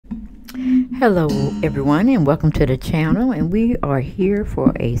Hello everyone and welcome to the channel, and we are here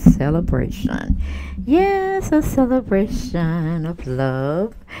for a celebration. Yes, a celebration of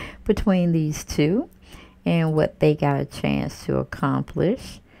love between these two and what they got a chance to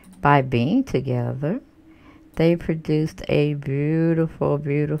accomplish by being together. They produced a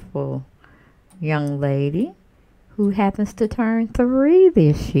beautiful young lady who happens to turn 3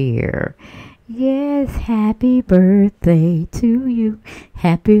 this year. Yes, happy birthday to you.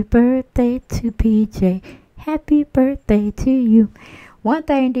 Happy birthday to PJ. Happy birthday to you. One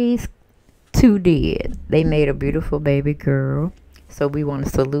thing these two did, they made a beautiful baby girl. So we want to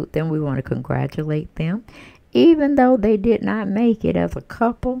salute them. We want to congratulate them. Even though they did not make it as a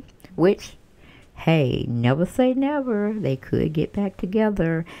couple, which, hey, never say never. They could get back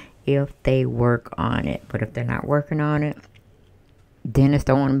together if they work on it. But if they're not working on it, Dennis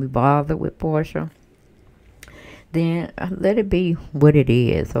don't want to be bothered with Porsha, then let it be what it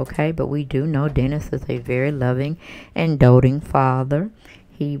is, okay? But we do know Dennis is a very loving and doting father.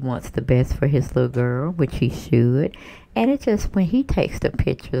 He wants the best for his little girl, which he should. And it just, when he takes the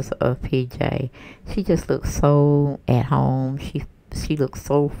pictures of PJ, she just looks so at home. She looks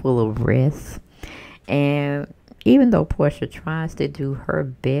so full of rest. And even though Porsha tries to do her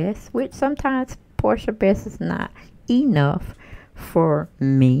best, which sometimes Porsha best is not enough for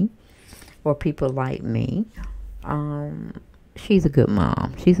me or people like me, she's a good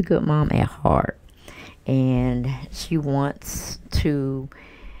mom. She's a good mom at heart, and she wants to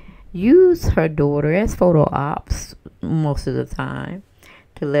use her daughter as photo ops most of the time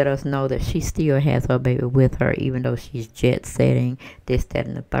to let us know that she still has her baby with her, even though she's jet setting, this, that,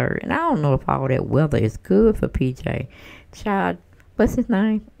 and the third. And I don't know if all that weather is good for PJ. Child, what's his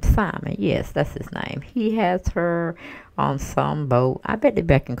name? Simon. Yes, that's his name. He has her on some boat. I bet they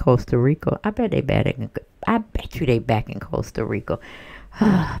back in Costa Rica. I bet you they back in Costa Rica.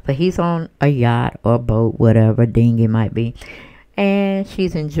 But he's on a yacht or boat, whatever dinghy might be. And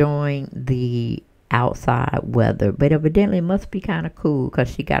she's enjoying the outside weather. But evidently it must be kind of cool because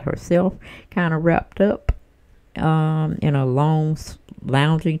she got herself kind of wrapped up in a long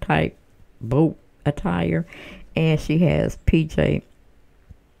lounging type boat attire. And she has PJ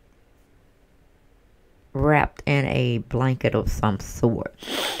wrapped in a blanket of some sort.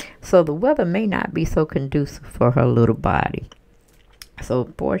 So the weather may not be so conducive for her little body. So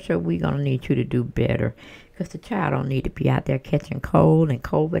Porsha, we're going to need you to do better, because the child don't need to be out there catching cold and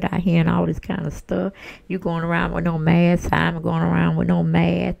COVID out here and all this kind of stuff. You going around with no mask. Simon going around with no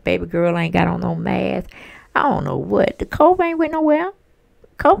mask. Baby girl ain't got on no mask. I don't know what. The COVID ain't went nowhere.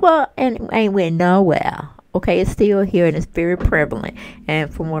 COVID ain't went nowhere. Okay, it's still here and it's very prevalent.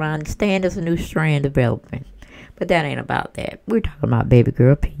 And from what I understand, there's a new strand developing. But that ain't about that. We're talking about baby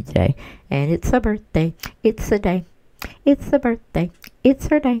girl PJ. And it's her birthday. It's a day. It's her birthday. It's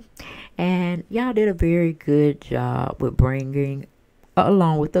her day. And y'all did a very good job with bringing,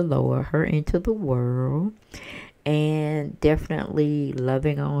 along with the Lord, her into the world. And definitely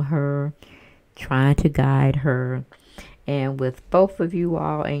loving on her, trying to guide her. And with both of you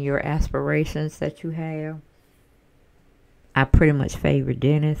all and your aspirations that you have, I pretty much favor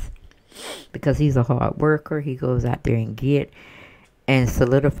Dennis, because he's a hard worker. He goes out there and get and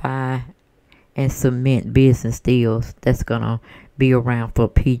solidify and cement business deals that's going to be around for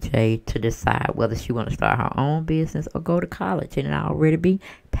PJ to decide whether she want to start her own business or go to college and it already be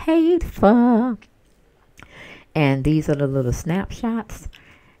paid for. And these are the little snapshots.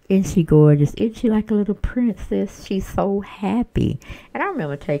 Isn't she gorgeous? Isn't she like a little princess? She's so happy. And I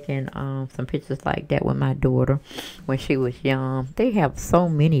remember taking some pictures like that with my daughter when she was young. They have so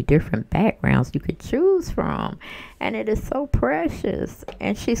many different backgrounds you could choose from. And it is so precious.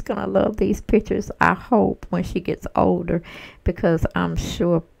 And she's going to love these pictures, I hope, when she gets older. Because I'm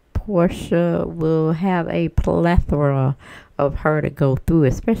sure Porsha will have a plethora of her to go through,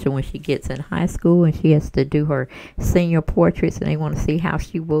 especially when she gets in high school and she has to do her senior portraits and they want to see how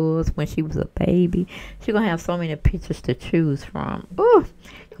she was when she was a baby. She's going to have so many pictures to choose from. Ooh,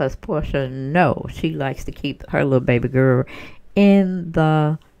 because Porsha knows she likes to keep her little baby girl in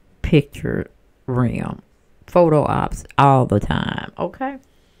the picture realm. Photo ops all the time, okay?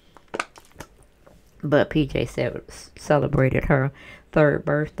 But PJ celebrated her 3rd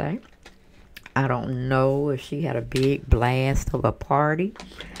birthday. I don't know if she had a big blast of a party.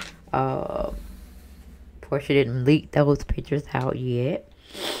 Porsha didn't leak those pictures out yet.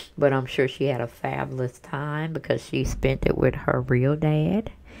 But I'm sure she had a fabulous time because she spent it with her real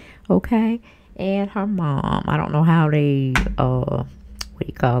dad. Okay? And her mom. I don't know how they,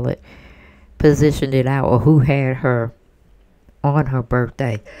 positioned it out or who had her on her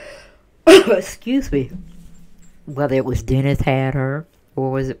birthday. Excuse me. Whether it was Dennis had her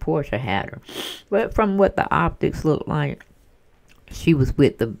Or was it Porsha had her? But from what the optics looked like, she was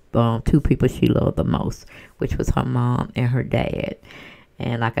with the two people she loved the most, which was her mom and her dad.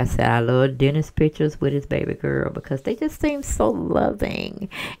 And like I said, I love Dennis' pictures with his baby girl because they just seem so loving.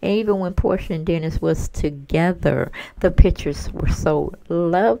 And even when Porsha and Dennis was together, the pictures were so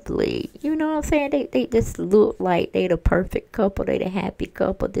lovely. You know what I'm saying? They just look like they the perfect couple. They the happy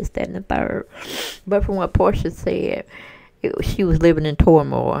couple, this, that, and the third. But from what Porsha said, she was living in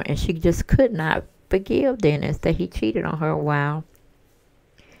turmoil. And she just could not forgive Dennis that he cheated on her while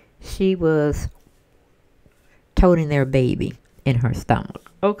she was toting their baby in her stomach.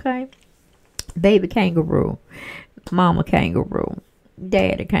 Okay, baby kangaroo, mama kangaroo,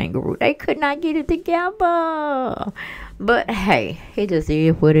 daddy kangaroo, they could not get it together. But hey, it just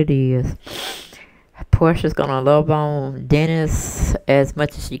is what it is. Porsha's gonna love on Dennis as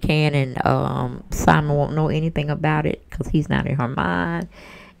much as she can, and Simon won't know anything about it because he's not in her mind.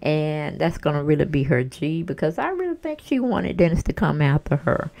 And that's going to really be her G, because I really think she wanted Dennis to come after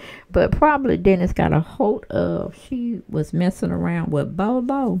her. But probably Dennis got a hold of, she was messing around with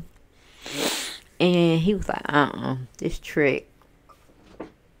Bobo. And he was like, this trick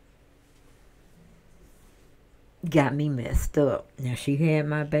got me messed up. Now, she had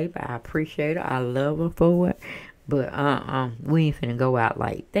my baby. I appreciate her. I love her for it. But we ain't finna go out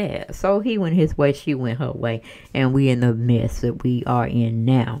like that. So he went his way, she went her way, and we in the mess that we are in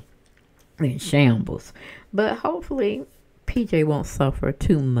now, in shambles. But hopefully PJ won't suffer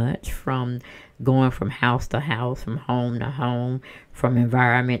too much from going from house to house, from home to home, from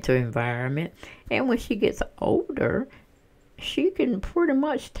environment to environment. And when she gets older, she can pretty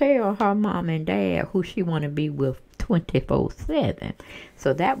much tell her mom and dad who she want to be with 24/7.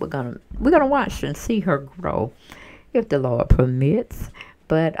 So that we're gonna watch and see her grow, if the Lord permits.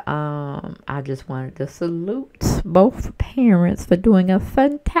 But I just wanted to salute both parents for doing a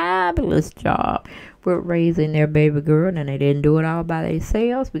fantabulous job with raising their baby girl. And they didn't do it all by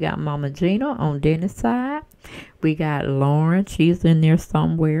themselves. We got Mama Gina on Dennis' side. We got Lauren, she's in there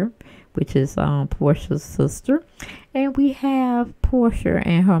somewhere, which is Porsha's sister. And we have Porsha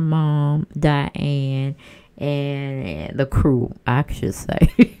and her mom, Diane, and the crew, I should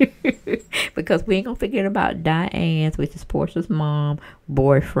say. Because we ain't gonna forget about Diane's, which is Porsha's mom,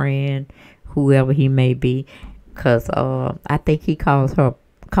 boyfriend, whoever he may be. Because I think he calls her,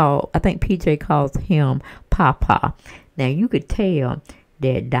 I think PJ calls him Papa. Now you could tell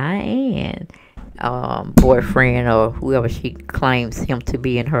that Diane, boyfriend or whoever she claims him to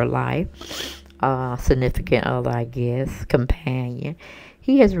be in her life, significant other, I guess, companion,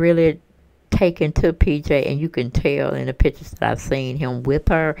 he has really taken to PJ, and you can tell in the pictures that I've seen him with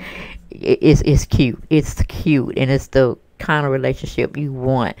her, it's cute. It's cute, and it's the kind of relationship you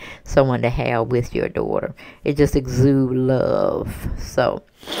want someone to have with your daughter. It just exudes love. So,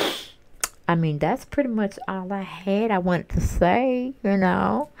 I mean, that's pretty much all I had. I wanted to say, you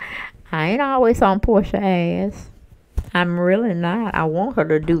know, I ain't always on Porsha ass. I'm really not. I want her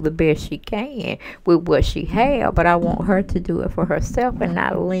to do the best she can with what she has, but I want her to do it for herself and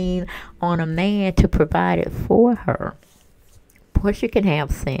not lean on a man to provide it for her. Porsha can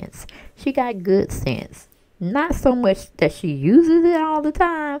have sense. She got good sense. Not so much that she uses it all the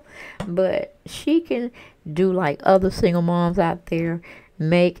time, but she can do like other single moms out there,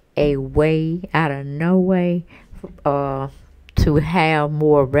 make a way out of no way, to have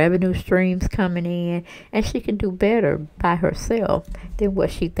more revenue streams coming in, and she can do better by herself than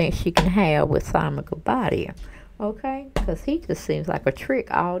what she thinks she can have with Simon Gabadia. Okay? Because he just seems like a trick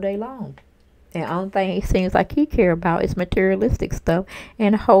all day long. And the only thing he seems like he care about is materialistic stuff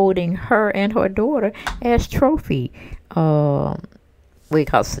and holding her and her daughter as trophy, we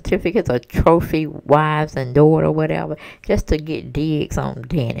call certificates or trophy wives and daughter, whatever, just to get digs on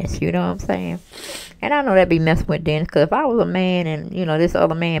Dennis. You know what I'm saying? And I know that'd be messing with Dennis, because if I was a man and, you know, this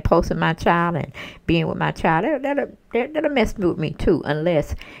other man posting my child and being with my child, that'll mess with me too,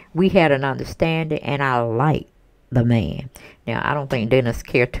 unless we had an understanding and I like the man. Now, I don't think Dennis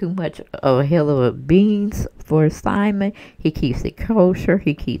care too much of a hell of a beans for Simon. He keeps it kosher.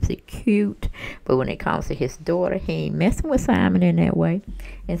 He keeps it cute. But when it comes to his daughter, he ain't messing with Simon in that way.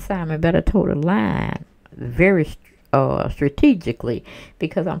 And Simon better toe the line very strategically,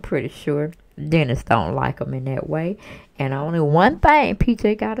 because I'm pretty sure Dennis don't like him in that way. And only one thing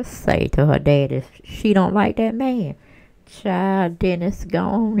PJ got to say to her dad is she don't like that man. Child, Dennis, go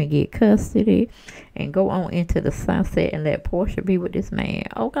on and get custody and go on into the sunset and let Porsha be with this man,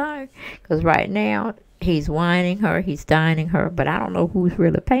 okay? Because right now, he's whining her, he's dining her, but I don't know who's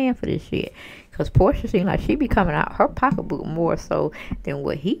really paying for this shit. Because Porsha seems like she be coming out her pocketbook more so than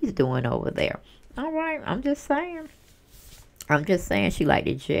what he's doing over there. All right, I'm just saying. I'm just saying she like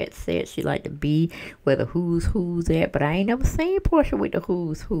the jet set. She like to be where the who's at. But I ain't never seen Porsha with the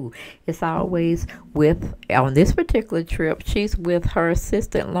who's who. It's always with, on this particular trip, she's with her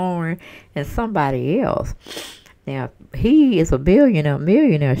assistant Lauren and somebody else. Now, he is a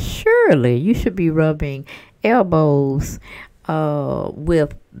millionaire. Surely you should be rubbing elbows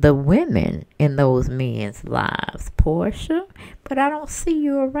with the women in those men's lives, Porsha. But I don't see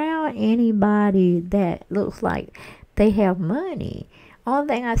you around anybody that looks like they have money. Only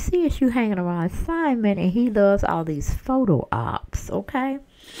thing I see is you hanging around Simon, and he loves all these photo ops, okay?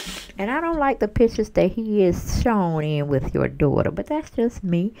 And I don't like the pictures that he is shown in with your daughter, but that's just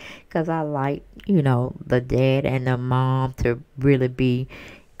me, because I like, you know, the dad and the mom to really be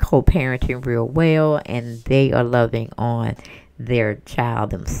co-parenting real well, and they are loving on their child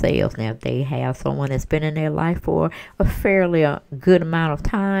themselves. Now, if they have someone that's been in their life for a fairly good amount of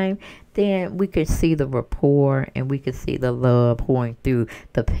time, then we could see the rapport and we could see the love pouring through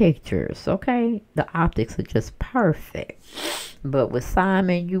the pictures, okay? The optics are just perfect. But with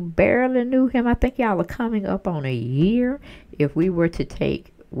Simon, you barely knew him. I think y'all are coming up on a year. If we were to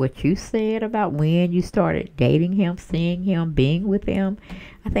take what you said about when you started dating him, seeing him, being with him,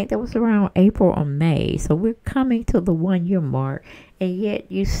 I think that was around April or May. So we're coming to the 1 year mark, and yet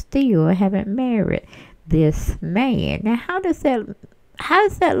you still haven't married this man. Now, how does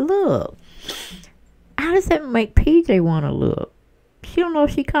that look? How does that make PJ want to look? She don't know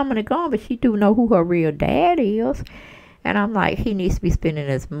if she coming or going, but she do know who her real dad is. And I'm like, he needs to be spending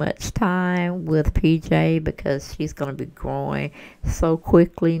as much time with PJ, because she's going to be growing so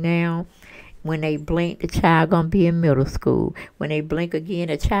quickly now. When they blink, the child going to be in middle school. When they blink again,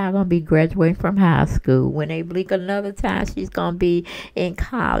 the child going to be graduating from high school. When they blink another time, she's going to be in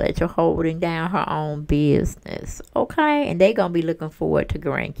college or holding down her own business. Okay? And they going to be looking forward to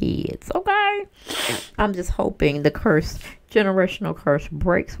grandkids. Okay? I'm just hoping the generational curse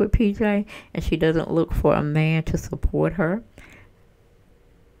breaks with PJ, and she doesn't look for a man to support her.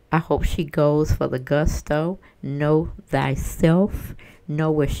 I hope she goes for the gusto. Know thyself.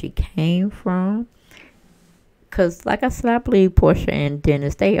 Know where she came from. Because, like I said, I believe Porsha and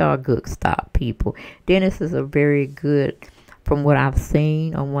Dennis, they are good stock people. Dennis is a very good, from what I've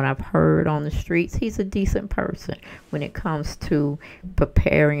seen and what I've heard on the streets, he's a decent person when it comes to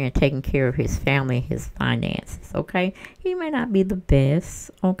preparing and taking care of his family and his finances, okay? He may not be the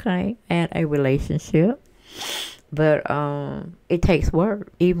best, okay, at a relationship. But it takes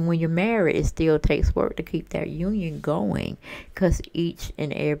work. Even when you're married, it still takes work to keep that union going, because each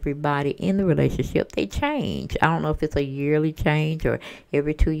and everybody in the relationship, they change. I don't know if it's a yearly change or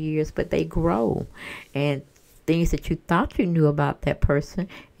every 2 years, but they grow. And things that you thought you knew about that person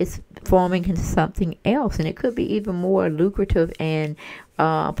is forming into something else. And it could be even more lucrative and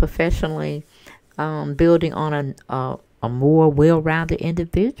professionally building on a more well-rounded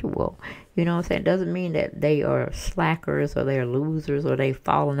individual. You know what I'm saying? It doesn't mean that they are slackers or they're losers or they've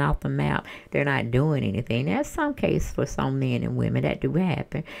fallen off the map. They're not doing anything. There's some case for some men and women that do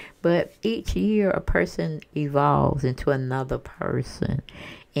happen. But each year a person evolves into another person.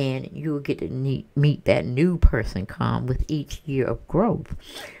 And you'll get to meet that new person come with each year of growth.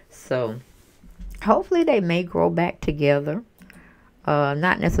 So hopefully they may grow back together.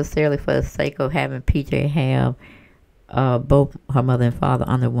 Not necessarily for the sake of having PJ have both her mother and father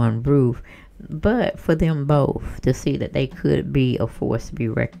under one roof, but for them both to see that they could be a force to be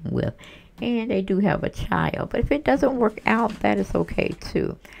reckoned with. And they do have a child, but if it doesn't work out, that is okay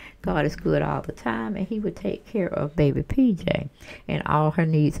too. God is good all the time, and he would take care of baby PJ and all her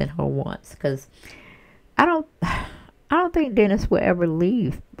needs and her wants. Because I don't think Dennis will ever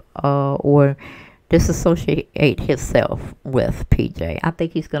leave or disassociate himself with PJ. I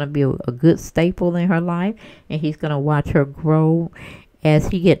think he's going to be a good staple in her life, and he's going to watch her grow as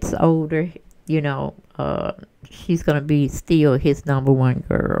he gets older. You know, she's going to be still his number one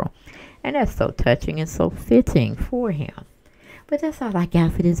girl. And that's so touching and so fitting for him. But that's all I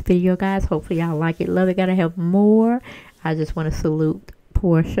got for this video, guys. Hopefully y'all like it. Love it. Gotta have more. I just want to salute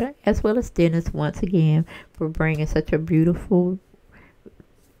Porsha as well as Dennis once again for bringing such a beautiful,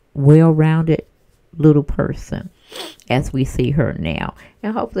 well-rounded little person as we see her now.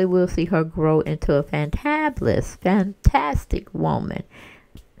 And hopefully we'll see her grow into a fantastic woman.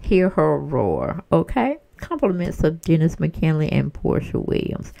 Hear her roar, okay? Compliments of Dennis McKinley and Porsha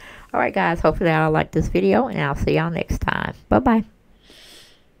Williams. All right, guys. Hopefully y'all like this video, and I'll see y'all next time. Bye-bye.